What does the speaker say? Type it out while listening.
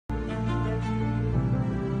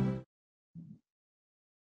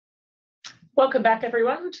Welcome back,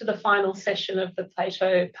 everyone, to the final session of the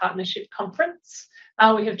Plato Partnership Conference.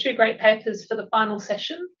 We have two great papers for the final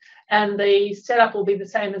session, and the setup will be the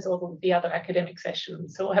same as all of the other academic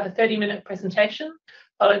sessions. So we'll have a 30-minute presentation,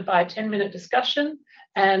 followed by a 10-minute discussion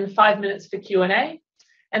and 5 minutes for Q&A.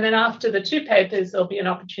 And then after the two papers, there'll be an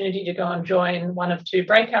opportunity to go and join one of two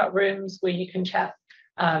breakout rooms where you can chat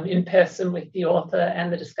in person with the author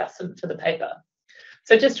and the discussant for the paper.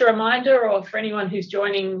 So just a reminder, or for anyone who's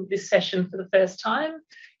joining this session for the first time,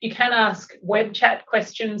 you can ask web chat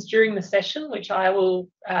questions during the session, which I will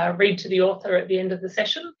read to the author at the end of the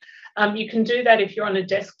session. You can do that if you're on a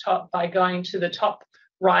desktop by going to the top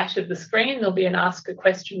right of the screen. There'll be an Ask a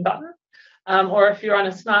Question button. Or if you're on a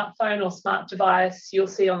smartphone or smart device, you'll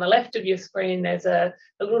see on the left of your screen there's a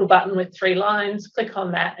little button with 3 lines. Click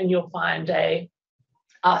on that and you'll find a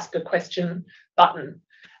Ask a Question button.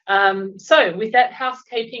 So with that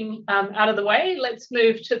housekeeping out of the way, let's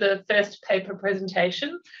move to the first paper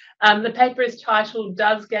presentation. The paper is titled,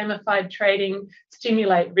 Does Gamified Trading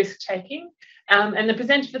Stimulate Risk-Taking? And the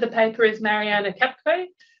presenter for the paper is Mariana Khapko.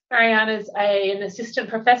 Mariana is an assistant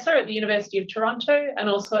professor at the University of Toronto and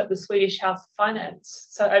also at the Swedish House of Finance.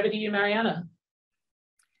 So over to you, Mariana.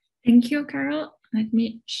 Thank you, Carol. Let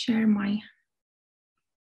me share my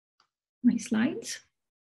slides.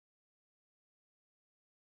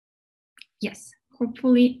 Yes,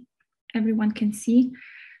 hopefully everyone can see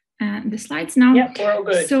the slides now. Yep, we're all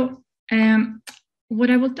good. So what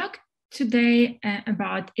I will talk today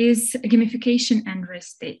about is gamification and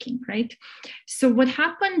risk-taking, right? So what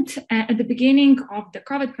happened at the beginning of the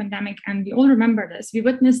COVID pandemic, and we all remember this, we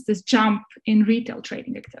witnessed this jump in retail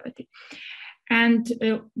trading activity. And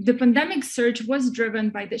the pandemic surge was driven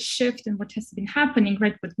by the shift in what has been happening,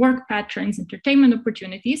 right, with work patterns, entertainment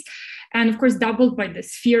opportunities, and of course, doubled by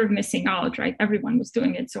this fear of missing out, right? Everyone was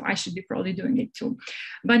doing it, so I should be probably doing it too.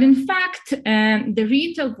 But in fact, the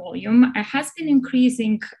retail volume has been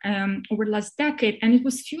increasing over the last decade, and it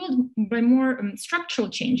was fueled by more structural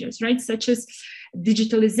changes, right, such as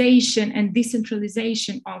digitalization and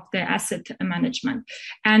decentralization of the asset management.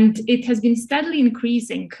 And it has been steadily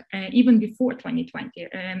increasing even before 2020.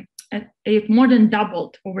 It more than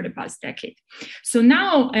doubled over the past decade. So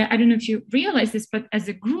now, I don't know if you realize this, but as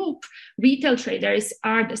a group, retail traders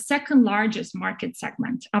are the second largest market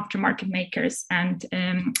segment after market makers and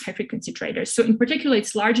high frequency traders. So in particular,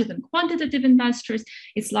 it's larger than quantitative investors,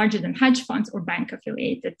 it's larger than hedge funds or bank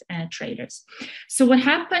affiliated traders. So what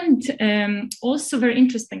happened also very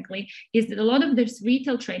interestingly is that a lot of this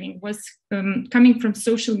retail trading was coming from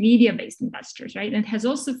social media based investors, right? And has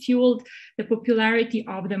also fueled the popularity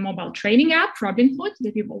of the mobile trading app, Robinhood,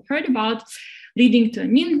 that you've all heard about, leading to a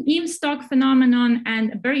meme stock phenomenon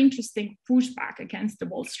and a very interesting pushback against the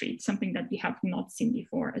Wall Street, something that we have not seen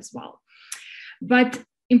before as well. But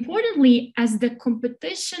importantly, as the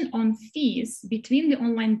competition on fees between the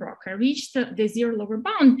online broker reached the zero lower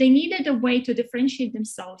bound, they needed a way to differentiate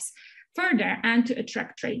themselves further and to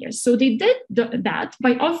attract traders. So they did that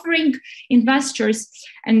by offering investors,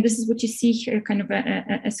 and this is what you see here, kind of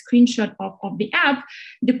a screenshot of the app,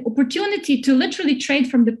 the opportunity to literally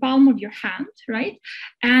trade from the palm of your hand, right?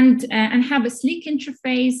 And have a sleek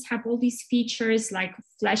interface, have all these features like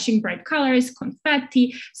flashing bright colors,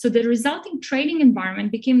 confetti. So the resulting trading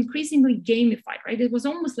environment became increasingly gamified, right? It was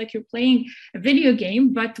almost like you're playing a video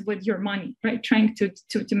game, but with your money, right? Trying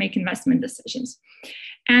to make investment decisions.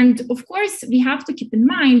 And of course, we have to keep in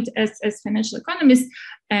mind as financial economists,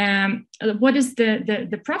 what is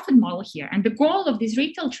the profit model here? And the goal of these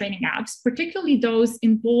retail trading apps, particularly those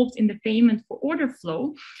involved in the payment for order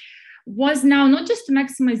flow, was now not just to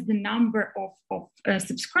maximize the number of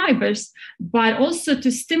subscribers, but also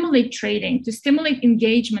to stimulate trading, to stimulate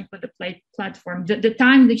engagement with the platform, the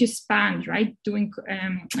time that you spend, right, doing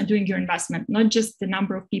your investment, not just the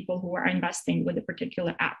number of people who are investing with a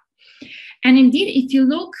particular app. And indeed, if you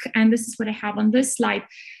look, and this is what I have on this slide,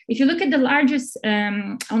 if you look at the largest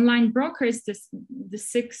online brokers, the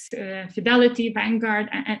 6, Fidelity, Vanguard,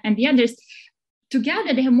 and the others,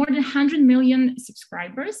 together they have more than 100 million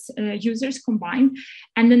subscribers, users combined,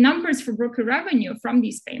 and the numbers for broker revenue from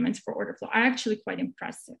these payments for order flow are actually quite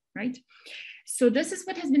impressive, right? So this is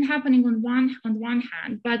what has been happening on one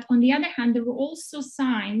hand, but on the other hand, there were also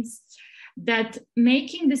signs that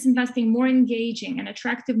making this investing more engaging and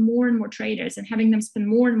attractive more and more traders and having them spend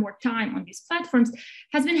more and more time on these platforms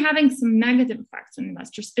has been having some negative effects on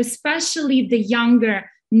investors, especially the younger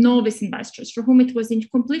novice investors for whom it was a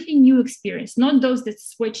completely new experience, not those that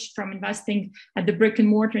switched from investing at the brick and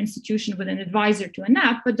mortar institution with an advisor to an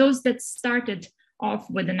app, but those that started off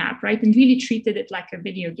with an app, right, and really treated it like a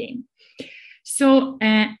video game. So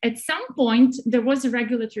at some point, there was a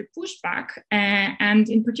regulatory pushback, and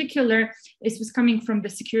in particular, this was coming from the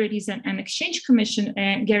Securities and Exchange Commission.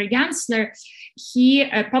 Gary Gensler, he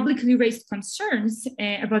publicly raised concerns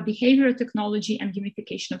about behavioral technology and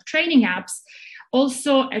gamification of trading apps.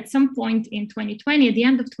 Also, at some point in 2020, at the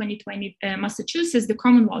end of 2020, Massachusetts, the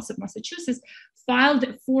Commonwealth of Massachusetts, filed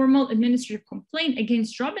a formal administrative complaint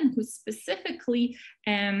against Robinhood, specifically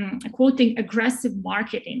quoting aggressive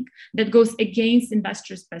marketing that goes against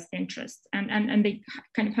investors' best interest. And they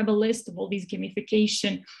kind of have a list of all these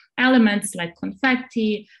gamification elements like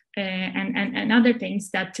confetti and other things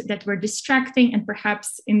that were distracting and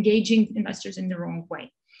perhaps engaging investors in the wrong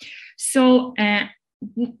way. So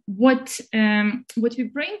what we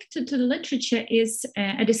bring to the literature is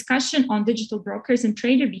a discussion on digital brokers and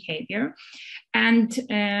trader behavior. And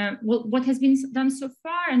what has been done so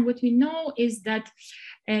far and what we know is that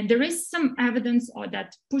there is some evidence or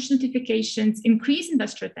that push notifications increase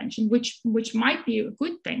investor attention, which might be a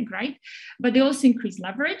good thing, right? But they also increase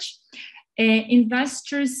leverage.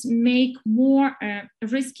 Investors make more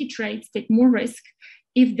risky trades, take more risk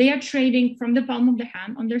if they are trading from the palm of the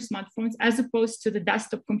hand on their smartphones, as opposed to the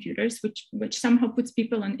desktop computers, which somehow puts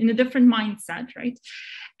people in a different mindset, right?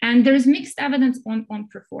 And there's mixed evidence on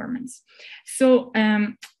performance. So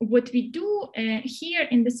what we do here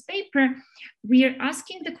in this paper, we are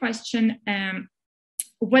asking the question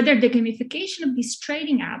whether the gamification of these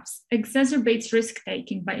trading apps exacerbates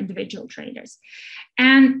risk-taking by individual traders.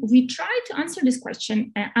 And we try to answer this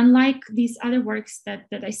question, unlike these other works that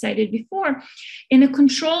I cited before, in a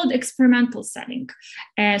controlled experimental setting.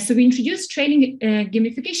 So we introduced trading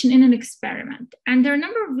gamification in an experiment. And there are a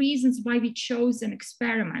number of reasons why we chose an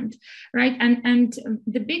experiment, right? And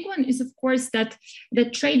the big one is, of course, that the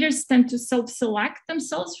traders tend to self-select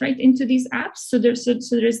themselves, right, into these apps. So there's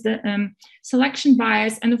the selection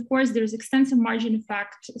bias. And of course, there's extensive margin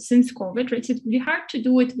effect since COVID, right? So it's really hard to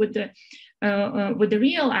do it with the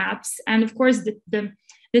real apps. And of course,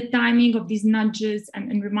 the timing of these nudges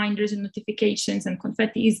and reminders and notifications and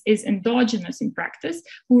confetti is endogenous in practice.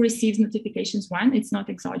 Who receives notifications when? It's not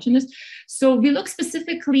exogenous. So we look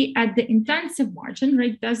specifically at the intensive margin,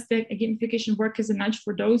 right? Does the gamification work as a nudge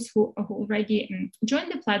for those who already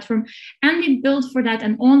joined the platform? And we build for that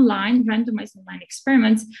an randomized online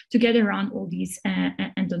experiments to get around all these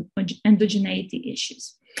endogeneity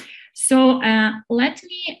issues. So let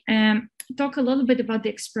me talk a little bit about the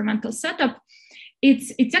experimental setup.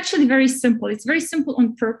 It's actually very simple. It's very simple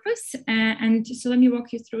on purpose. And so let me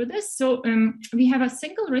walk you through this. So we have a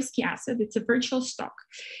single risky asset. It's a virtual stock.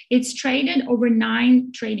 It's traded over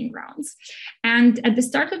 9 trading rounds. And at the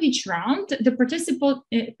start of each round, the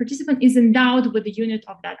participant is endowed with the unit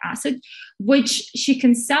of that asset, which she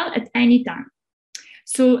can sell at any time.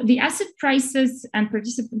 So the asset prices and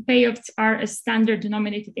participant payouts are as standard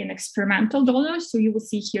denominated in experimental dollars. So you will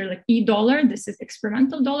see here like $. This is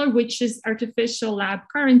experimental dollar, which is artificial lab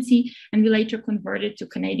currency. And we later convert it to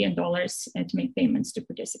Canadian dollars to make payments to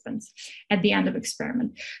participants at the end of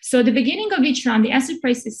experiment. So at the beginning of each round, the asset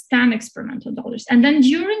price is 10 experimental dollars. And then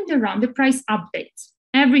during the round, the price updates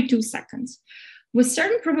every 2 seconds. With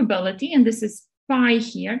certain probability, and this is pi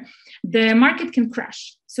here, the market can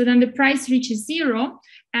crash. So then the price reaches 0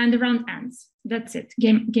 and the round ends. That's it,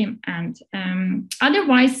 game end.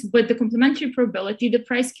 Otherwise, with the complementary probability, the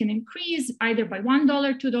price can increase either by $1,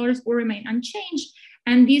 $2, or remain unchanged.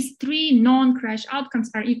 And these 3 non-crash outcomes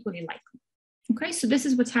are equally likely. Okay, so this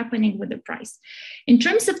is what's happening with the price. In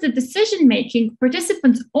terms of the decision-making,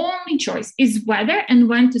 participants' only choice is whether and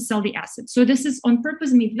when to sell the asset. So this is on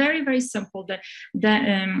purpose made very, very simple,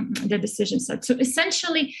 the decision set. So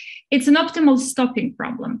essentially, it's an optimal stopping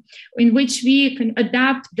problem in which we can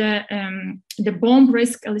adapt the bomb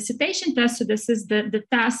risk elicitation test. So this is the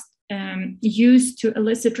test used to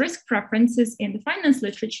elicit risk preferences in the finance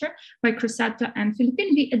literature by Crossetto and Philipp.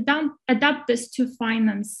 We adapt this to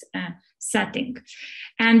finance setting.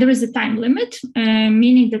 And there is a time limit,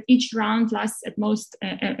 meaning that each round lasts at most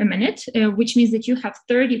a minute, which means that you have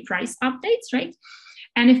 30 price updates, right?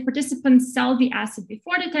 And if participants sell the asset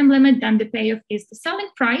before the time limit, then the payoff is the selling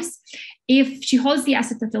price. If she holds the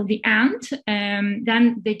asset until the end,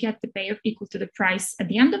 then they get the payoff equal to the price at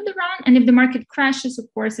the end of the round. And if the market crashes, of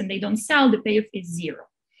course, and they don't sell, the payoff is 0.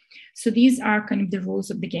 So these are kind of the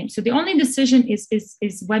rules of the game. So the only decision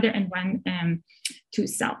is whether and when to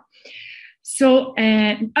sell. So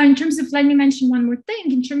in terms of, let me mention one more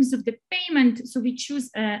thing, in terms of the payment, so we choose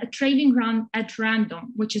a trading round at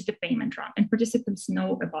random, which is the payment round, and participants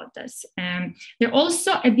know about this. They're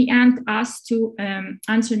also at the end asked to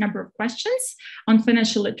answer a number of questions on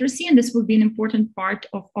financial literacy, and this will be an important part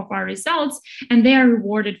of our results, and they are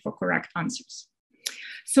rewarded for correct answers.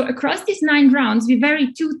 So across these 9 rounds, we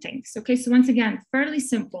vary 2 things. Okay, so once again, fairly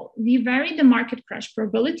simple. We vary the market crash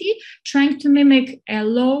probability, trying to mimic a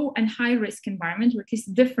low and high risk environment, or at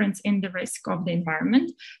least difference in the risk of the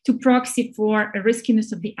environment, to proxy for a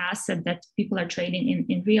riskiness of the asset that people are trading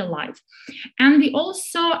in real life. And we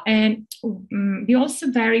also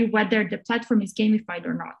vary whether the platform is gamified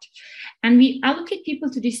or not. And we allocate people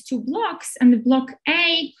to these 2 blocks, and the block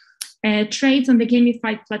A trades on the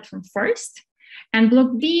gamified platform first. And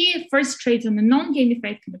block B first trades on the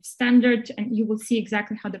non-gamified kind of standard, and you will see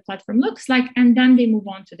exactly how the platform looks like, and then they move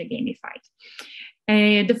on to the gamified.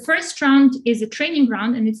 The first round is a training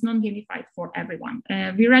round, and it's non-gamified for everyone.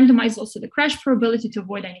 We randomize also the crash probability to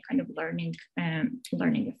avoid any kind of learning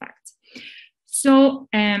effects. So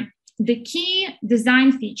the key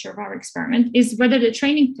design feature of our experiment is whether the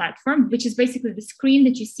training platform, which is basically the screen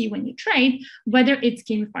that you see when you trade, whether it's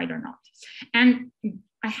gamified or not. And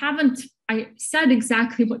I said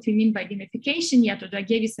exactly what we mean by gamification yet, or I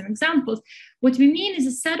gave you some examples. What we mean is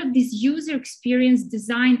a set of these user experience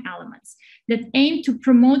design elements that aim to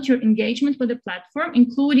promote your engagement with the platform,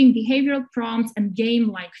 including behavioral prompts and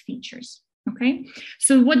game-like features. Okay,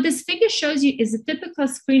 so what this figure shows you is a typical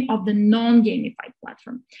screen of the non-gamified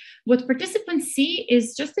platform. What participants see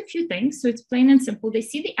is just a few things. So it's plain and simple. They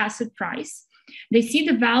see the asset price. They see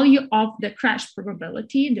the value of the crash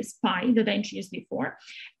probability, this pie that I introduced before,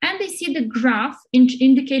 and they see the graph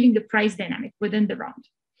indicating the price dynamic within the round.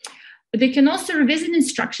 They can also revisit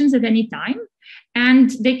instructions at any time,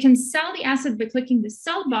 and they can sell the asset by clicking the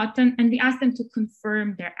sell button, and we ask them to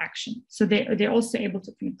confirm their action. So they're also able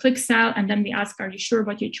to click sell, and then we ask, are you sure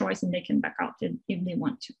about your choice? And they can back out if they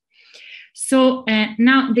want to. So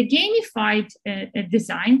now the gamified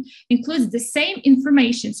design includes the same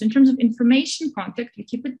information. So in terms of information content, we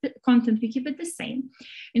keep it the same.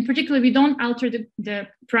 In particular, we don't alter the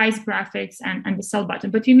price graphics and the sell button,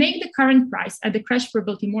 but we make the current price at the crash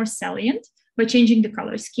probability more salient by changing the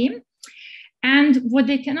color scheme. And what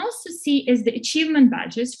they can also see is the achievement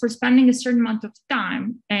badges for spending a certain amount of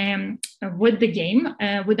time with the game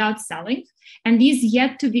without selling. And these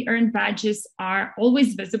yet to be earned badges are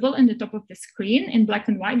always visible in the top of the screen in black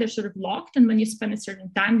and white. They're sort of locked. And when you spend a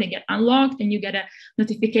certain time, they get unlocked, and you get a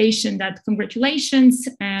notification that congratulations,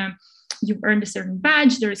 you've earned a certain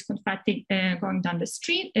badge. There is confetti going down the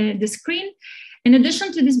screen. In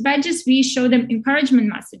addition to these badges, we show them encouragement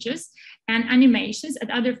messages and animations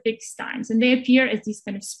at other fixed times. And they appear as these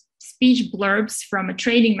kind of speech blurbs from a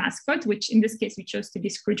trading mascot, which in this case, we chose to be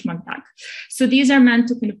Scrooge McDuck. So these are meant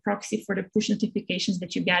to kind of proxy for the push notifications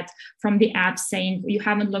that you get from the app saying you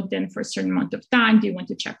haven't logged in for a certain amount of time. Do you want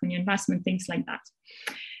to check on your investment? Things like that.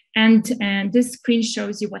 And this screen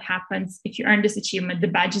shows you what happens if you earn this achievement. The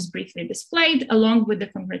badge is briefly displayed along with the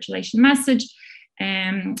congratulations message.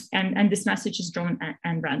 And this message is drawn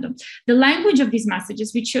and random. The language of these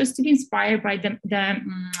messages, we chose to be inspired by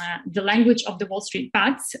the language of the Wall Street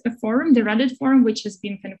Bets forum, the Reddit forum, which has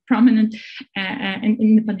been kind of prominent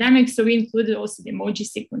in the pandemic. So we included also the emoji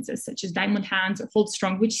sequences such as diamond hands or hold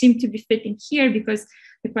strong, which seem to be fitting here because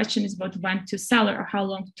the question is about when to sell or how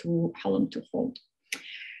long to hold.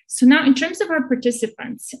 So now in terms of our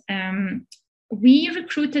participants, we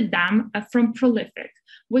recruited them from Prolific,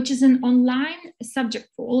 which is an online subject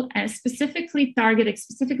pool specifically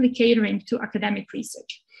catering to academic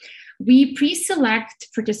research. We pre-select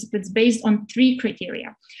participants based on 3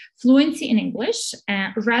 criteria: fluency in English,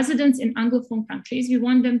 residence in Anglophone countries. We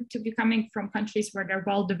want them to be coming from countries where there are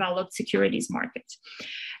well-developed securities markets,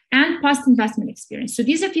 and past investment experience. So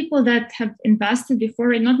these are people that have invested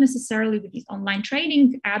before, and not necessarily with these online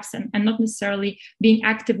trading apps and not necessarily being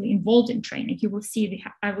actively involved in trading. You will see,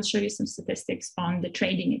 I will show you some statistics on the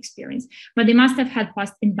trading experience, but they must have had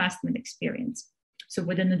past investment experience. So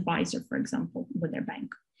with an advisor, for example, with their bank.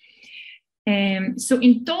 So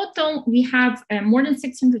in total, we have more than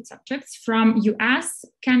 600 subjects from US,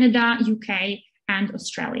 Canada, UK, and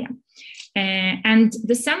Australia. And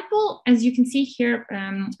the sample, as you can see here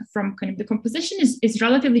from kind of the composition, is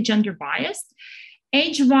relatively gender biased.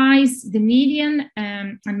 Age-wise, the median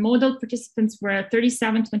and model participants were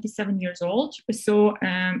 37, 27 years old. So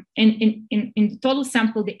in the total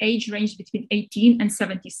sample, the age ranged between 18 and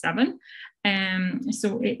 77.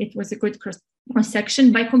 So it was a good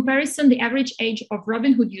cross-section. By comparison, the average age of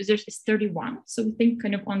Robinhood users is 31. So we think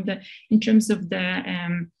kind of in terms of the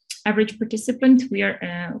average participant. We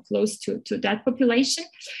are close to that population.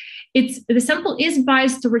 The sample is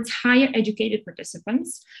biased towards higher educated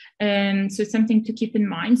participants. So it's something to keep in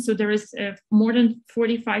mind. So there is more than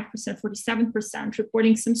 45%, 47%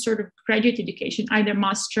 reporting some sort of graduate education, either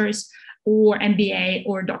master's or MBA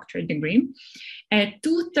or doctorate degree.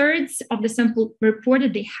 2/3 of the sample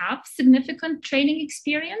reported they have significant trading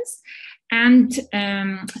experience, and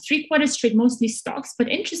 3/4 trade mostly stocks. But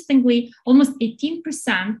interestingly, almost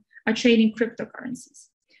 18% are trading cryptocurrencies.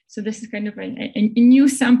 So this is kind of a new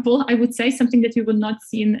sample, I would say, something that we would not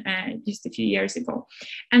see in just a few years ago.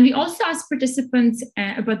 And we also asked participants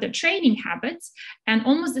about their trading habits, and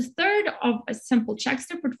almost 1/3 of a sample checks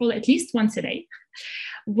their portfolio at least once a day,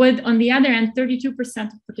 with, on the other end,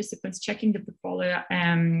 32% of participants checking the portfolio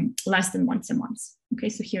less than once a month. Okay,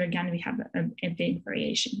 so here again, we have a big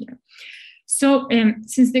variation here. So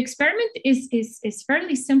since the experiment is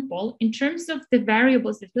fairly simple, in terms of the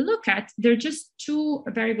variables that we look at, there are just 2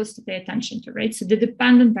 variables to pay attention to, right? So the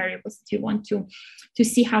dependent variables that you want to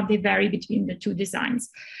see how they vary between the 2 designs.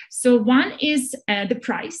 So one is the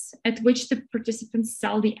price at which the participants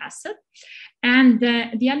sell the asset. And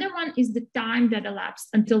the other one is the time that elapsed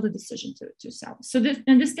until the decision to sell. So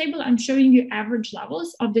in this table, I'm showing you average levels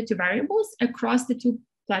of the 2 variables across the 2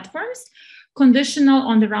 platforms, conditional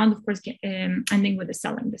on the round, of course, ending with a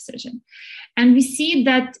selling decision. And we see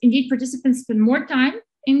that indeed participants spend more time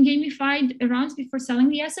in gamified rounds before selling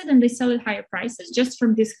the asset, and they sell at higher prices, just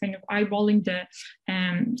from this kind of eyeballing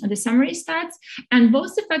the summary stats. And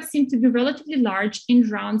both effects seem to be relatively large in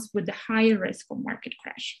rounds with the higher risk of market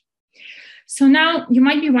crash. So now you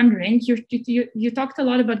might be wondering, you talked a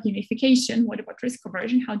lot about gamification. What about risk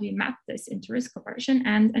aversion? How do you map this into risk aversion?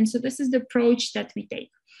 And so this is the approach that we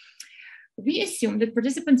take. We assume that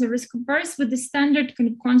participants are risk averse with the standard kind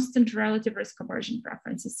of constant relative risk aversion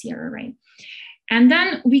preferences here array. And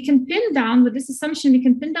then we can pin down, with this assumption, we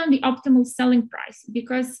can pin down the optimal selling price,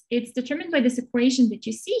 because it's determined by this equation that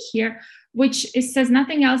you see here, which says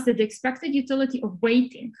nothing else than the expected utility of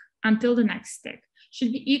waiting until the next tick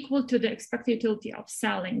should be equal to the expected utility of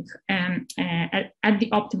selling at the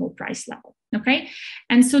optimal price level, okay?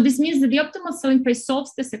 And so this means that the optimal selling price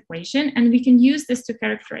solves this equation, and we can use this to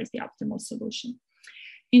characterize the optimal solution.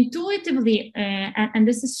 Intuitively, and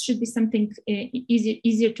should be something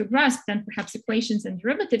easier to grasp than perhaps equations and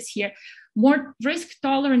derivatives here, more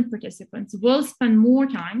risk-tolerant participants will spend more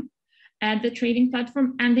time at the trading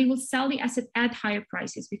platform, and they will sell the asset at higher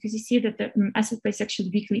prices, because you see that the asset price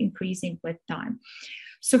actually weakly increasing with time.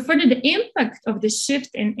 So further, the impact of the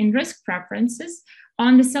shift in risk preferences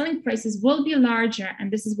on the selling prices will be larger,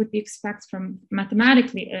 and this is what we expect from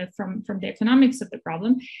mathematically from the economics of the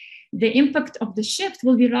problem. The impact of the shift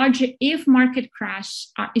will be larger if market crash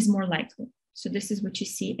is more likely. So this is what you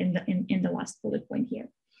see in the last bullet point here.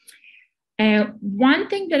 One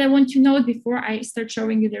thing that I want to note before I start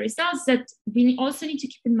showing you the results, that we also need to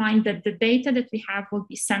keep in mind that the data that we have will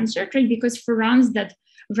be censored, right? Because for rounds that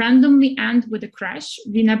randomly end with a crash,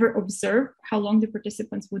 we never observe how long the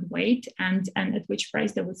participants would wait and at which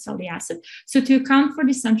price they would sell the asset. So to account for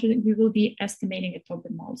this censoring, we will be estimating a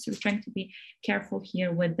token model. So we're trying to be careful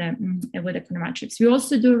here with the econometrics. We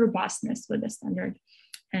also do robustness with the standard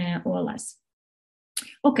OLS.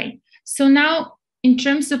 Okay, so now, in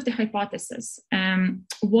terms of the hypothesis,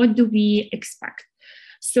 what do we expect?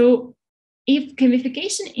 So if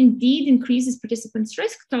gamification indeed increases participants'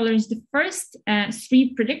 risk tolerance, the first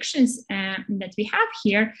 3 predictions that we have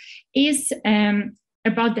here is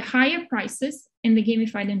about the higher prices in the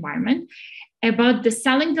gamified environment, about the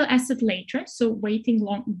selling the asset later, so waiting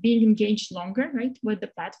long, being engaged longer, right, with the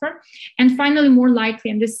platform, and finally, more likely,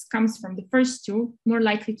 and this comes from the first 2, more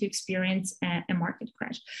likely to experience a market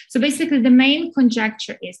crash. So basically, the main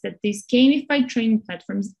conjecture is that these gamified trading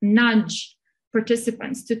platforms nudge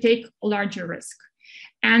participants to take a larger risk.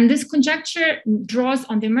 And this conjecture draws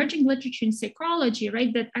on the emerging literature in psychology,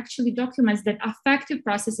 right, that actually documents that affective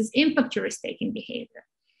processes impact your risk-taking behavior.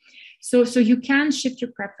 So you can shift your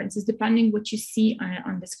preferences depending what you see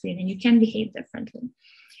on the screen, and you can behave differently.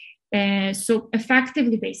 So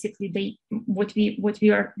effectively, basically, what we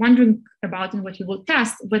are wondering about and what we will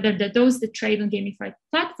test, whether those that trade on gamified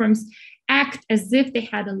platforms act as if they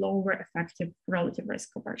had a lower effective relative risk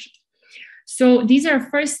aversion. So these are our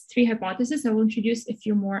first 3 hypotheses. I will introduce a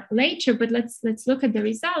few more later, but let's look at the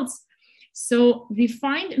results. So we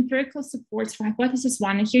find empirical supports for hypothesis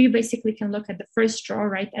one, and here you basically can look at the first row,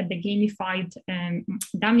 right, at the gamified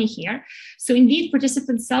dummy here. So indeed,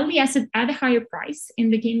 participants sell the asset at a higher price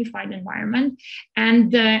in the gamified environment,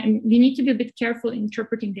 and we need to be a bit careful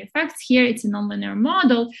interpreting the effects here. It's a nonlinear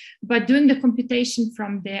model, but doing the computation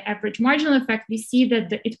from the average marginal effect, we see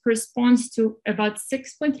that it corresponds to about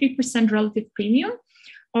 6.3% relative premium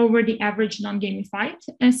over the average non-gamified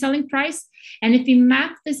selling price. And if we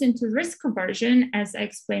map this into risk aversion, as I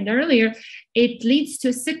explained earlier, it leads to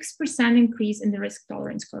a 6% increase in the risk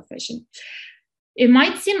tolerance coefficient. It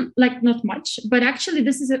might seem like not much, but actually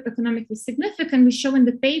this is economically significant. We show in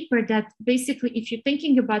the paper that basically if you're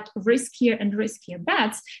thinking about riskier and riskier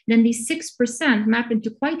bets, then these 6% map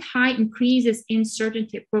into quite high increases in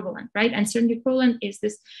certainty equivalent, right? And certainty equivalent is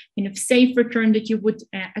this kind of safe return that you would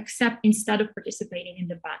accept instead of participating in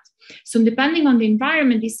the bet. So depending on the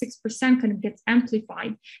environment, these 6% kind of gets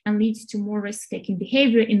amplified and leads to more risk-taking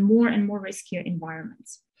behavior in more and more riskier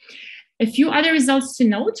environments. A few other results to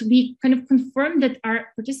note, we kind of confirmed that our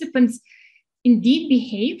participants indeed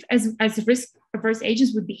behave as risk-averse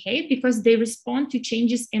agents would behave because they respond to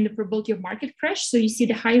changes in the probability of market crash. So you see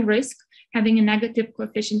the high risk having a negative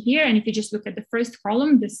coefficient here. And if you just look at the first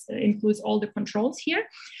column, this includes all the controls here.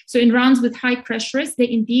 So in rounds with high crash risk, they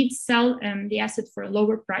indeed sell the asset for a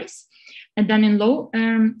lower price and then in low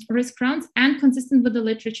risk rounds, and consistent with the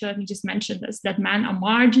literature, let me just mention this, that men are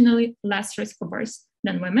marginally less risk averse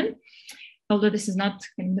than women, although this is not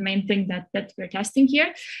the main thing that we're testing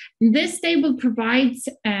here. This table provides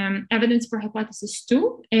evidence for hypothesis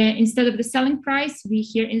two. Instead of the selling price, we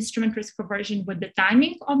hear instrument risk aversion with the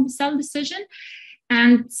timing of the sell decision.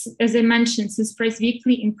 And as I mentioned, since price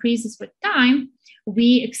weekly increases with time,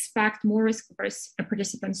 we expect more risk-averse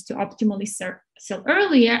participants to optimally sell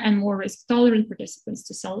earlier and more risk-tolerant participants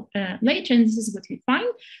to sell later. And this is what we find,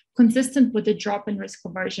 consistent with the drop in risk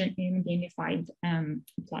aversion in gamified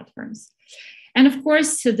platforms. And of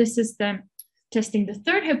course, so this is the testing the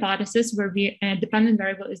third hypothesis, where we dependent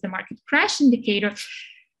variable is the market crash indicator.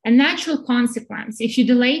 A natural consequence, if you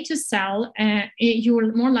delay to sell, you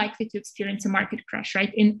are more likely to experience a market crash,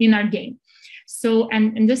 right, in our game. So,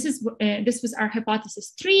 and this was our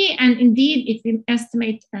hypothesis 3. And indeed, if we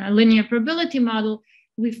estimate a linear probability model,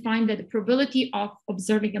 we find that the probability of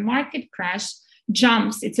observing a market crash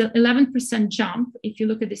jumps. It's an 11% jump. If you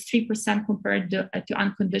look at this 3% compared to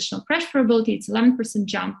unconditional crash probability, it's 11%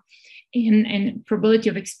 jump in probability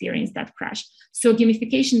of experience that crash. So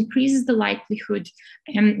gamification increases the likelihood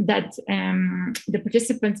that the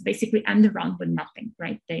participants basically end the round with nothing,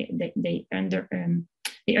 right? They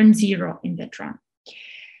earn 0 in that round.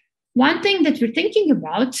 One thing that we're thinking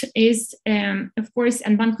about is, of course,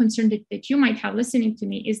 and one concern that you might have listening to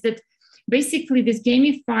me is that basically this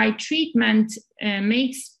gamified treatment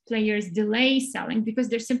makes players delay selling because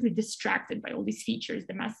they're simply distracted by all these features,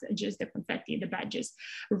 the messages, the confetti, the badges,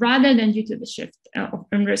 rather than due to the shift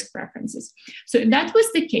in risk preferences. So if that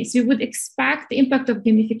was the case, we would expect the impact of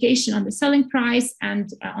gamification on the selling price and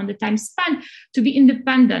on the time spent to be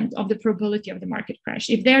independent of the probability of the market crash.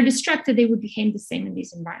 If they're distracted, they would behave the same in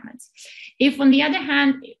these environments. If, on the other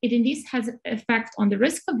hand, it indeed has an effect on the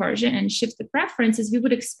risk aversion and shifts the preferences, we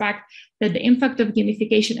would expect that the impact of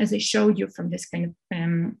gamification, as I showed you from this kind of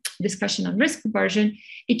discussion on risk aversion,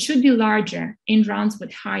 it should be larger in rounds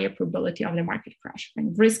with higher probability of the market crash, kind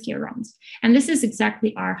of riskier rounds. And this is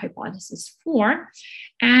exactly our hypothesis 4.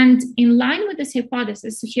 And in line with this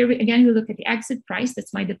hypothesis, so here we look at the exit price,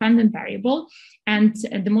 that's my dependent variable. And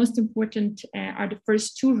the most important are the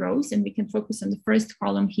first 2 rows, and we can focus on the first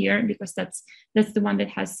column here because that's the one that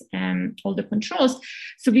has all the controls.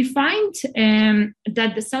 So we find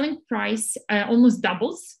that the selling price almost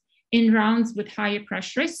doubles in rounds with higher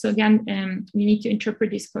crash risk. So again, we need to interpret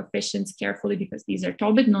these coefficients carefully because these are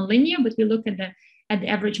tobit nonlinear, but we look at the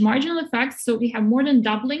average marginal effects. So we have more than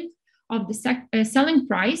doubling of the selling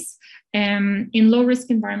price. In low risk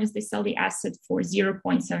environments, they sell the asset for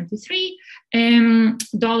 $0.73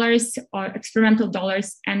 or experimental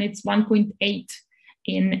dollars, and it's 1.8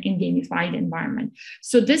 in gamified environment.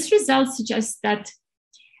 So this result suggests that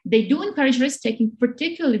they do encourage risk-taking,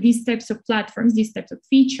 particularly these types of platforms, these types of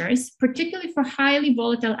features, particularly for highly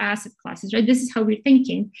volatile asset classes, right? This is how we're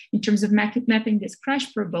thinking in terms of mapping this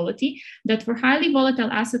crash probability, that for highly volatile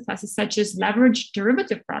asset classes, such as leveraged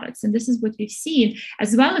derivative products, and this is what we've seen,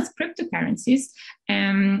 as well as cryptocurrencies,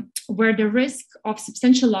 where the risk of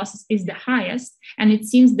substantial losses is the highest. And it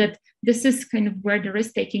seems that this is kind of where the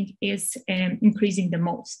risk-taking is increasing the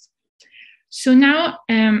most. So now,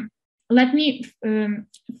 let me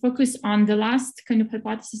focus on the last kind of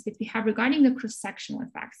hypothesis that we have regarding the cross-sectional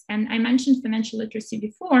effects. And I mentioned financial literacy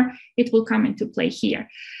before, it will come into play here.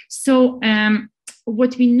 So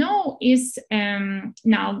what we know is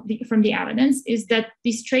now from the evidence is that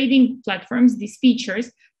these trading platforms, these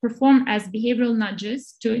features, perform as behavioral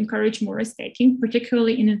nudges to encourage more risk taking,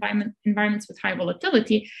 particularly in environments with high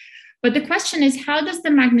volatility. But the question is, how does the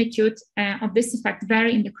magnitude of this effect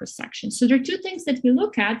vary in the cross-section? So there are two things that we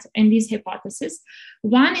look at in these hypotheses.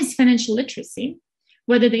 One is financial literacy,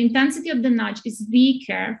 whether the intensity of the nudge is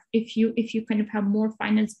weaker if you kind of have more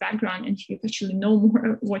finance background and you actually know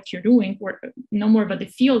more what you're doing or know more about the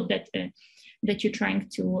field that you're trying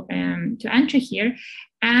to enter here.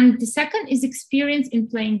 And the second is experience in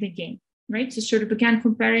playing the game. Right, so sort of again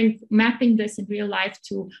mapping this in real life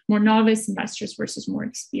to more novice investors versus more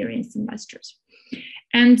experienced investors.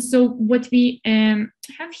 And so what we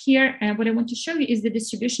have here, what I want to show you is the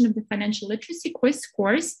distribution of the financial literacy quiz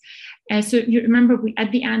scores. So you remember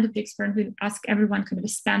at the end of the experiment, we ask everyone kind of a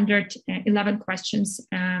standard 11 questions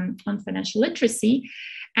on financial literacy.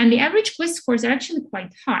 And the average quiz scores are actually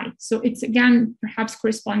quite high. So it's again, perhaps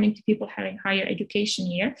corresponding to people having higher education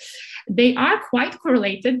here. They are quite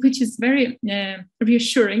correlated, which is very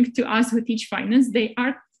reassuring to us who teach finance. They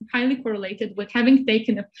are highly correlated with having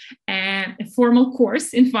taken a formal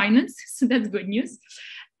course in finance. So that's good news.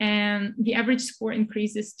 And the average score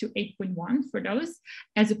increases to 8.1 for those,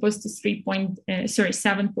 as opposed to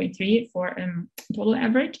 7.3 for total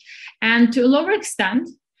average. And to a lower extent,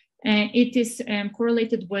 it is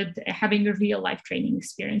correlated with having a real life training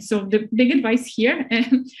experience. So the big advice here,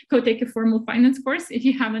 go take a formal finance course if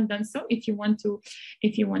you haven't done so, if you want to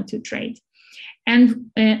trade.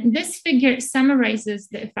 And this figure summarizes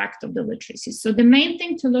the effect of the literacy. So the main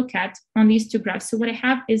thing to look at on these two graphs, so what I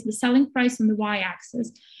have is the selling price on the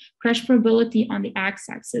y-axis, crash probability on the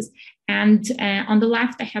x-axis. And on the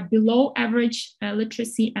left, I have below average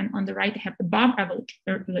literacy, and on the right, I have above average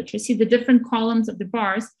literacy. The different columns of the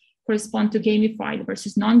bars correspond to gamified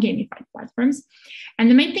versus non-gamified platforms.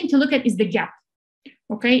 And the main thing to look at is the gap,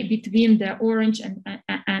 okay, between the orange and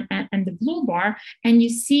the blue bar. And you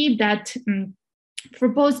see that for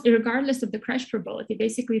both, regardless of the crash probability,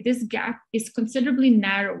 basically this gap is considerably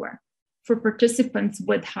narrower for participants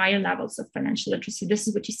with higher levels of financial literacy. This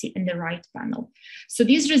is what you see in the right panel. So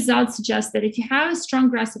these results suggest that if you have a strong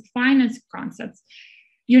grasp of finance concepts,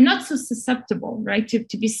 you're not so susceptible, right,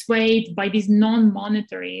 to be swayed by these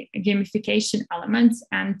non-monetary gamification elements.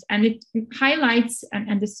 And it highlights,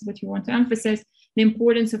 and this is what you want to emphasize, the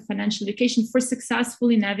importance of financial education for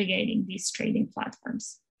successfully navigating these trading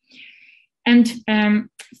platforms. And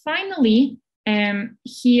finally,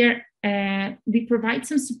 here we provide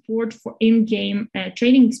some support for in-game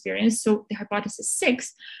trading experience. So the hypothesis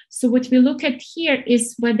 6. So what we look at here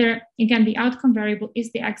is whether, again, the outcome variable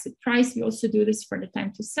is the exit price. We also do this for the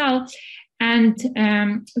time to sell. And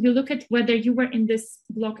we look at whether you were in this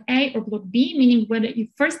block A or block B, meaning whether you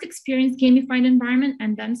first experienced gamified environment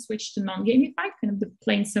and then switched to non-gamified, kind of the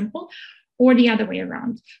plain simple, or the other way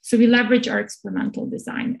around. So we leverage our experimental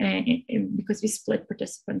design because we split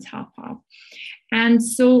participants half-half. And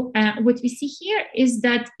so what we see here is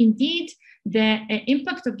that indeed the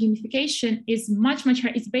impact of gamification is much, much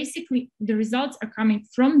higher. It's basically the results are coming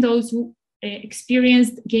from those who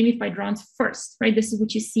experienced gamified rounds first, right? This is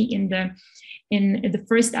what you see in the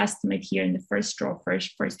first estimate here in the first row,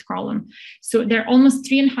 first column. So they're almost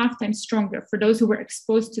 3.5 times stronger for those who were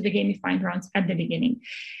exposed to the gamified rounds at the beginning.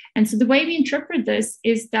 And so the way we interpret this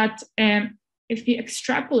is that if we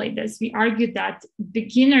extrapolate this, we argue that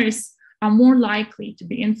beginners are more likely to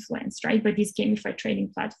be influenced, right, by these gamified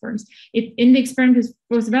trading platforms. In the experiment, it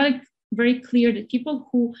was very clear that people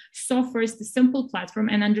who saw first the simple platform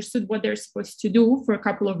and understood what they're supposed to do for a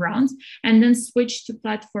couple of rounds, and then switched to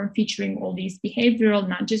platform featuring all these behavioral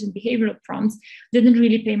nudges and behavioral prompts, didn't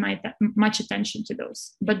really pay much attention to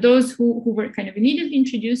those. But those who were kind of immediately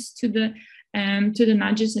introduced to the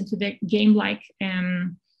nudges and to the game-like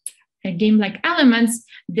elements,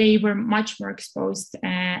 they were much more exposed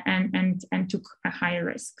and took higher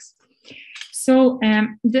risks. So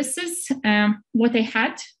this is what I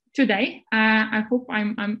had today. I hope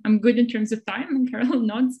I'm good in terms of time, and Carol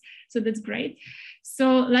nods, so that's great.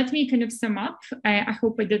 So let me kind of sum up. I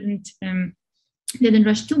hope I didn't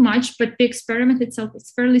rush too much, but the experiment itself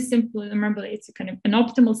is fairly simple. Remember, it's a kind of an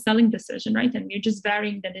optimal selling decision, right? And we're just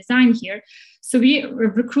varying the design here. So we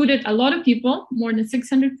recruited a lot of people, more than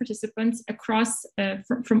 600 participants across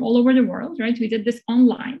from all over the world, right? We did this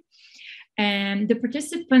online. And the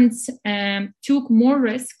participants took more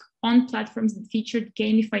risk on platforms that featured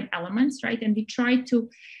gamified elements, right? And we tried to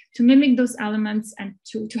to mimic those elements and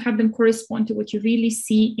to have them correspond to what you really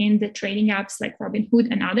see in the trading apps like Robinhood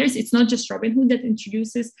and others. It's not just Robinhood that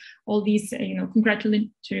introduces all these,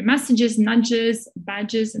 congratulatory messages, nudges,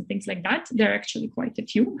 badges, and things like that. There are actually quite a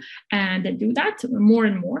few that do that, more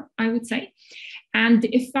and more, I would say. And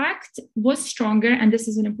the effect was stronger, and this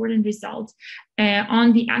is an important result,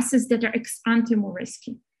 on the assets that are ex ante more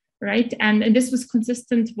risky, right? And this was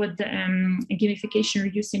consistent with the gamification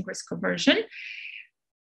reducing risk aversion.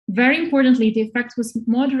 Very importantly, the effect was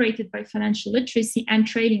moderated by financial literacy and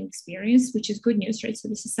trading experience, which is good news, right? So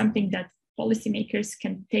this is something that policymakers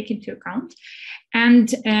can take into account.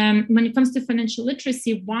 And when it comes to financial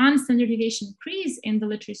literacy, one standard deviation increase in the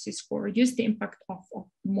literacy score reduced the impact of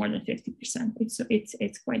more than 50%.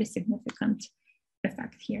 It's quite a significant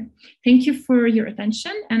effect here. Thank you for your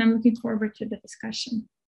attention, and I'm looking forward to the discussion.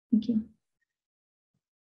 Thank you.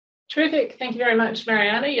 Terrific. Thank you very much,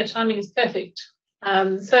 Mariana. Your timing is perfect.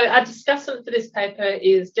 So our discussant for this paper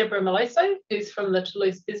is Debrah Meloso, who's from the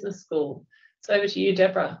Toulouse Business School. So over to you,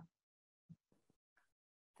 Debrah.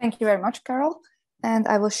 Thank you very much, Carol. And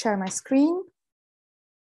I will share my screen.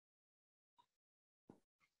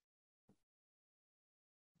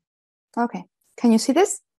 Okay, can you see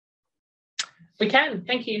this? We can,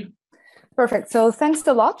 thank you. Perfect. So thanks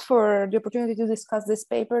a lot for the opportunity to discuss this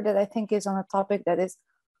paper that I think is on a topic that is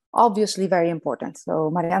obviously very important. So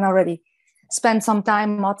Mariana already spent some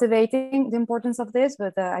time motivating the importance of this,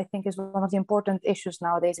 but I think is one of the important issues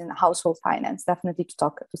nowadays in household finance, definitely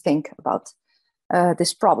to think about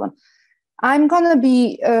this problem. I'm going to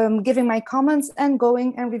be giving my comments and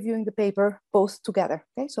going and reviewing the paper both together.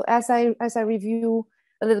 Okay, so as I review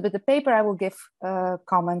a little bit the paper, I will give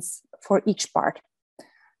comments for each part.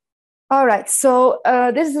 All right, so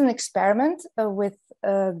this is an experiment with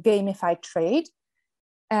gamified trade.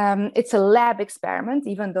 It's a lab experiment,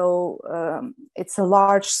 even though it's a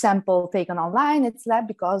large sample taken online. It's lab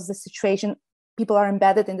because the situation, people are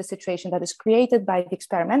embedded in the situation that is created by the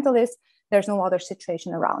experimentalist. There's no other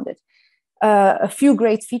situation around it. A few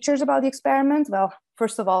great features about the experiment. Well,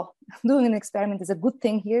 first of all, doing an experiment is a good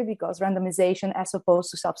thing here because randomization as opposed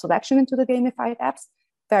to self-selection into the gamified apps,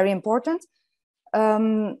 very important.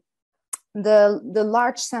 The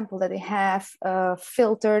large sample that they have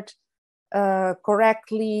filtered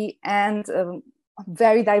correctly and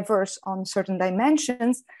very diverse on certain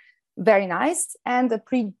dimensions, very nice. And a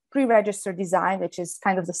pre-registered design, which is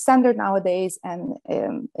kind of the standard nowadays, and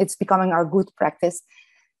it's becoming our good practice.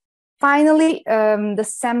 Finally, the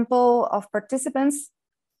sample of participants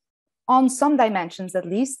on some dimensions at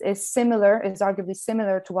least is arguably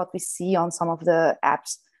similar to what we see on some of the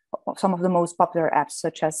apps, some of the most popular apps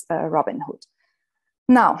such as Robinhood.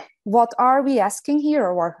 Now, what are we asking here,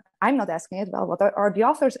 or I'm not asking it, well, what are the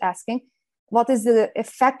authors asking? What is the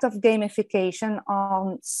effect of gamification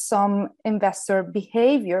on some investor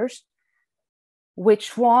behaviors?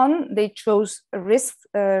 Which one? They chose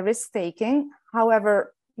risk-taking.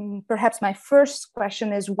 However, perhaps my first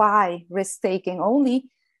question is why risk-taking only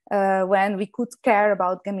when we could care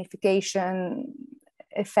about gamification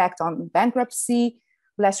effect on bankruptcy,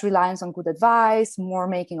 less reliance on good advice, more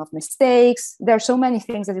making of mistakes. There are so many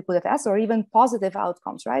things that you could have asked, or even positive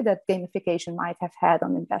outcomes, right, that gamification might have had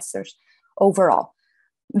on investors overall.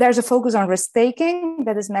 There's a focus on risk-taking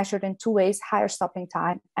that is measured in two ways: higher stopping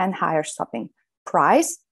time and higher stopping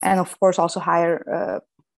price, and of course also higher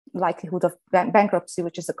likelihood of bankruptcy,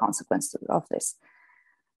 which is a consequence of this.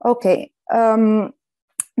 Okay, the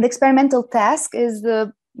experimental task is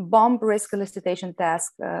the bomb risk elicitation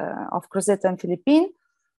task of Crozet and Philippine,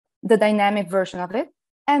 the dynamic version of it,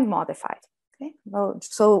 and modified. Okay, well,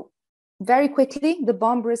 so very quickly, the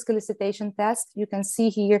bomb risk elicitation task, you can see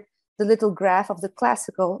here the little graph of the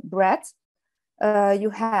classical breadth. You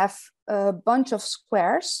have a bunch of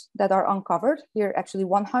squares that are uncovered. Here, actually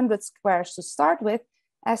 100 squares to start with.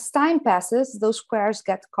 As time passes, those squares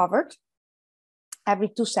get covered every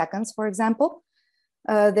 2 seconds, for example.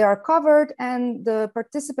 They are covered and the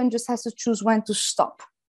participant just has to choose when to stop.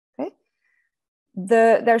 Okay?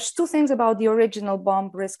 There's two things about the original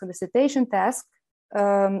bomb risk elicitation task.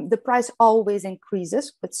 The price always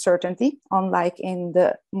increases with certainty, unlike in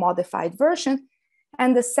the modified version.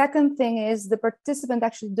 And the second thing is the participant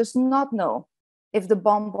actually does not know if the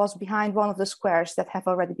bomb was behind one of the squares that have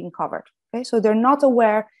already been covered. Okay, so they're not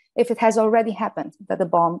aware if it has already happened that the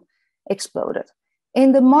bomb exploded.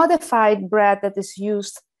 In the modified bread that is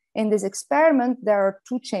used in this experiment, there are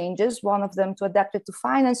two changes. One of them to adapt it to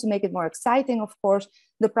finance, to make it more exciting. Of course,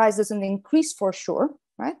 the price doesn't increase for sure,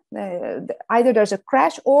 right? Either there's a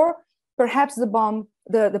crash or perhaps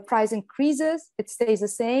the price increases, it stays the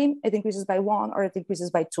same, it increases by 1 or it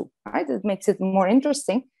increases by 2, right? It makes it more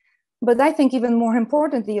interesting. But I think even more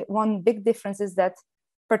importantly, one big difference is that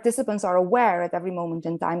participants are aware at every moment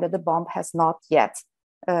in time that the bomb has not yet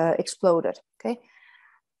exploded. Okay.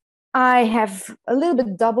 I have a little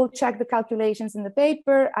bit double checked the calculations in the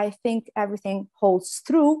paper. I think everything holds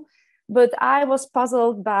true, but I was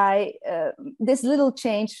puzzled by this little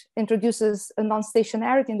change introduces a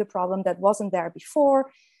non-stationarity in the problem that wasn't there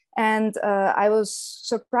before. And I was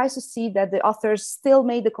surprised to see that the authors still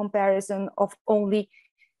made the comparison of only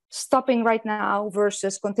stopping right now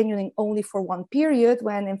versus continuing only for one period,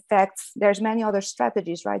 when in fact there's many other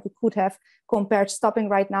strategies, right? You could have compared stopping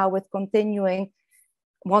right now with continuing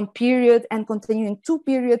one period and continuing 2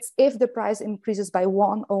 periods if the price increases by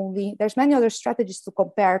 1 only. There's many other strategies to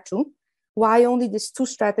compare to. Why only this 2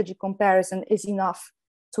 strategy comparison is enough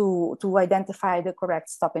to identify the correct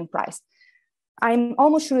stopping price? I'm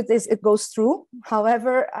almost sure it goes through.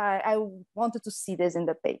 However, I wanted to see this in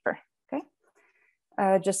the paper, okay?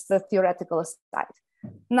 Just the theoretical aside.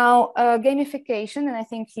 Now, gamification, and I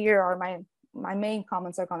think here are my main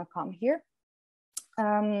comments are gonna come here.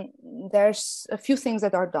 There's a few things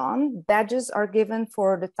that are done. Badges are given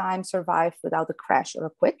for the time survived without a crash or a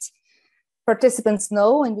quit. Participants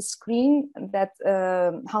know in the screen that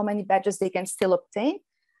how many badges they can still obtain.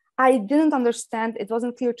 I didn't understand, it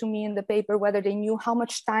wasn't clear to me in the paper whether they knew how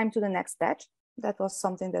much time to the next badge. That was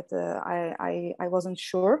something that I wasn't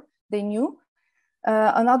sure they knew.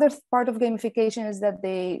 Another part of gamification is that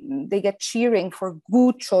they get cheering for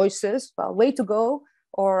good choices, well, way to go,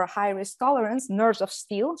 or high risk tolerance, nerves of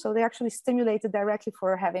steel. So they actually stimulated directly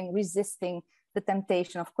for resisting the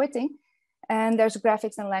temptation of quitting. And there's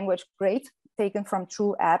graphics and language, great, taken from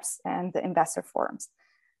true apps and the investor forums.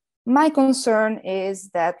 My concern is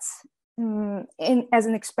that as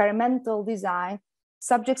an experimental design,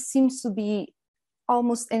 subjects seems to be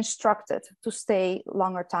almost instructed to stay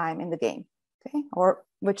longer time in the game, okay? Or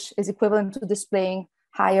which is equivalent to displaying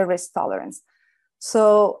higher risk tolerance.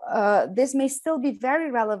 So this may still be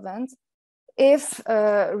very relevant if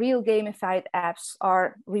real gamified apps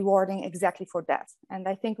are rewarding exactly for that. And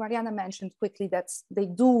I think Mariana mentioned quickly that they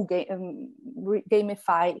do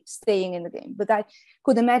gamify staying in the game, but I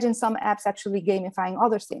could imagine some apps actually gamifying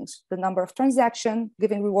other things, the number of transactions,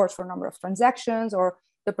 giving rewards for number of transactions, or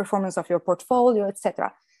the performance of your portfolio,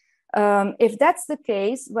 etc. If that's the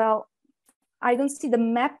case, well, I don't see the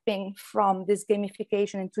mapping from this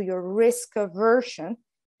gamification into your risk aversion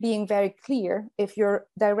being very clear if you're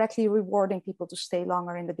directly rewarding people to stay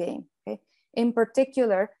longer in the game. Okay? In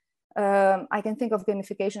particular, I can think of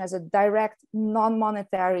gamification as a direct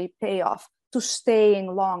non-monetary payoff to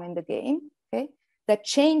staying long in the game. Okay? That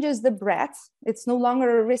changes the breadth. It's no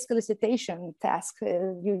longer a risk elicitation task.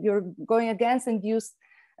 You're going against induced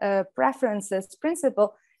preferences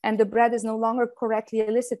principle, and the breadth is no longer correctly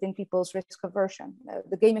eliciting people's risk aversion.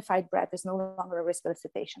 The gamified breadth is no longer a risk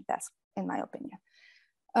elicitation task, in my opinion.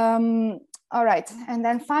 All right, and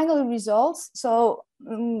then final results. So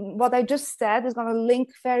what I just said is going to link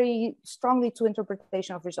very strongly to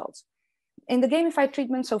interpretation of results. In the gamified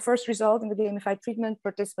treatment, so first result in the gamified treatment,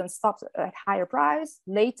 participants stopped at higher price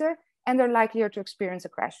later, and they're likelier to experience a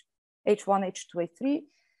crash, H1, H2, H3.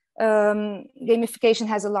 Gamification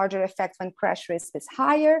has a larger effect when crash risk is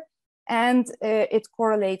higher, and it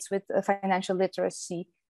correlates with financial literacy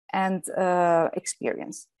and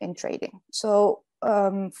experience in trading. So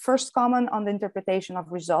first comment on the interpretation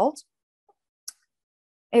of results.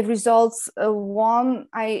 If results one,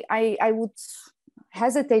 I would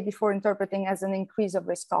hesitate before interpreting as an increase of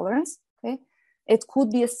risk tolerance. Okay, it could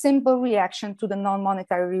be a simple reaction to the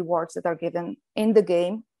non-monetary rewards that are given in the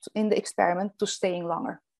game, in the experiment, to staying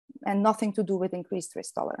longer, and nothing to do with increased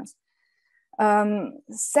risk tolerance.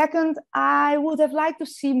 Second, I would have liked to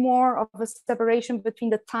see more of a separation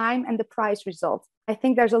between the time and the price result. I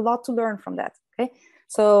think there's a lot to learn from that. Okay,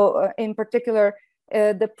 so in particular,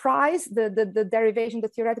 the price, the derivation, the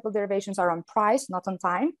theoretical derivations are on price, not on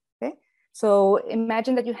time. Okay, so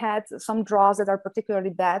imagine that you had some draws that are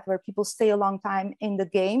particularly bad, where people stay a long time in the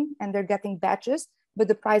game and they're getting badges, but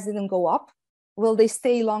the price didn't go up. Will they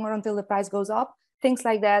stay longer until the price goes up? Things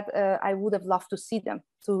like that, I would have loved to see them,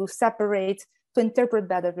 to separate, to interpret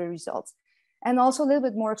better the results. And also a little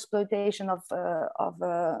bit more exploitation of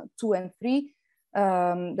 2 and 3,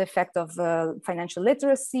 the effect of financial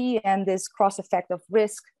literacy and this cross effect of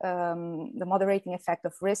risk, the moderating effect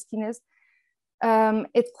of riskiness.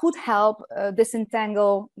 It could help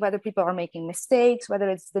disentangle whether people are making mistakes, whether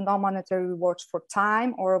it's the non-monetary rewards for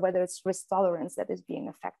time, or whether it's risk tolerance that is being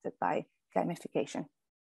affected by gamification.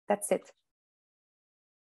 That's it.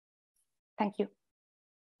 Thank you.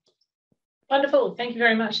 Wonderful. Thank you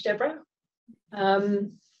very much, Debrah.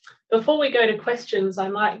 Before we go to questions, I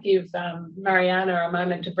might give Mariana a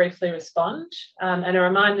moment to briefly respond, and a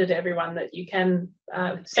reminder to everyone that you can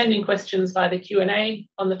send in questions via the Q&A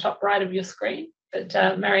on the top right of your screen. But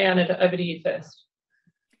Mariana, over to you first.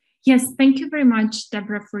 Yes, thank you very much,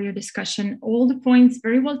 Debrah, for your discussion. All the points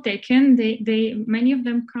very well taken. Many of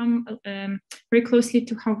them come very closely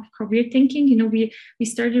to how we're thinking. You know, we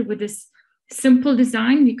started with this simple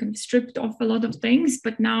design. We kind of stripped off a lot of things,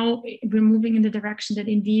 but now we're moving in the direction that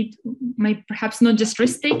indeed might perhaps not just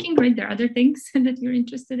risk taking, right? There are other things that you're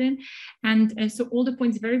interested in, and so all the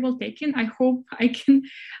points very well taken. I hope I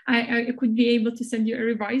could be able to send you a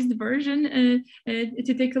revised version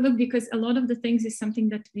to take a look, because a lot of the things is something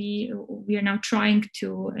that we are now trying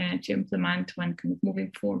to implement when kind of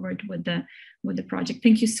moving forward with the project.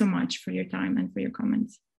 Thank you so much for your time and for your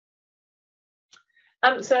comments.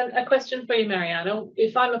 So a question for you, Mariana.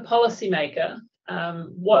 If I'm a policymaker,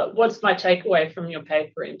 what's my takeaway from your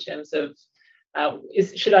paper in terms of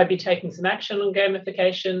should I be taking some action on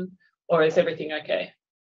gamification, or is everything okay?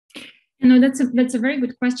 No, that's a very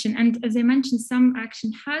good question. And as I mentioned, some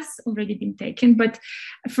action has already been taken. But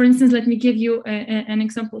for instance, let me give you an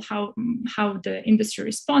example how the industry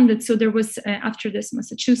responded. So there was, after this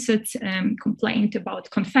Massachusetts complaint about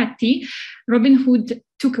confetti, Robinhood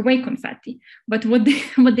took away confetti. But what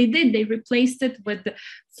they did, they replaced it with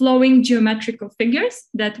flowing geometrical figures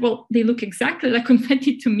that, well, they look exactly like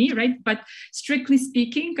confetti to me, right? But strictly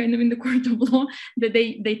speaking, kind of in the court of law, that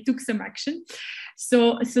they took some action.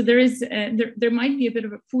 So there is there might be a bit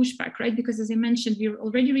of a pushback, right? Because as I mentioned, we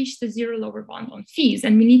already reached the zero lower bound on fees,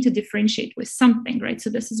 and we need to differentiate with something, right?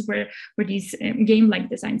 So this is where these game-like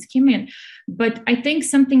designs came in. But I think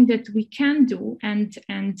something that we can do, and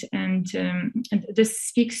this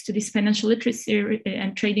speaks to these financial literacy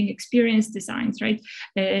and trading experience designs, right?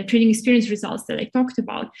 Trading experience results that I talked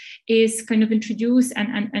about, is kind of introduce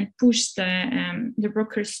and push the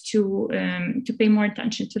brokers to pay more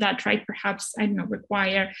attention to that, right? Perhaps, I don't know,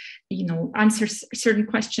 require, answer certain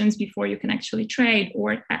questions before you can actually trade,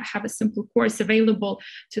 or have a simple course available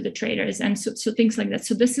to the traders, and so things like that.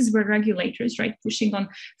 So this is where regulators, right, pushing on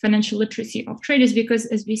financial literacy of traders, because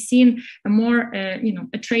as we've seen,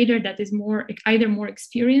 a trader that is either more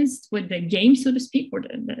experienced with the game, so to speak, or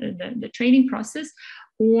the trading process,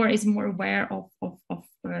 or is more aware of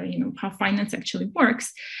how finance actually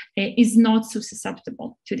works, is not so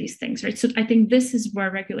susceptible to these things, right? So I think this is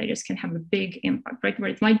where regulators can have a big impact, right?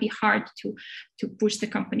 Where it might be hard to push the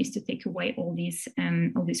companies to take away all these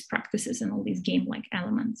practices and all these game-like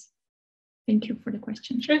elements. Thank you for the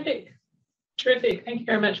question. Terrific. Thank you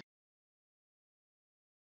very much.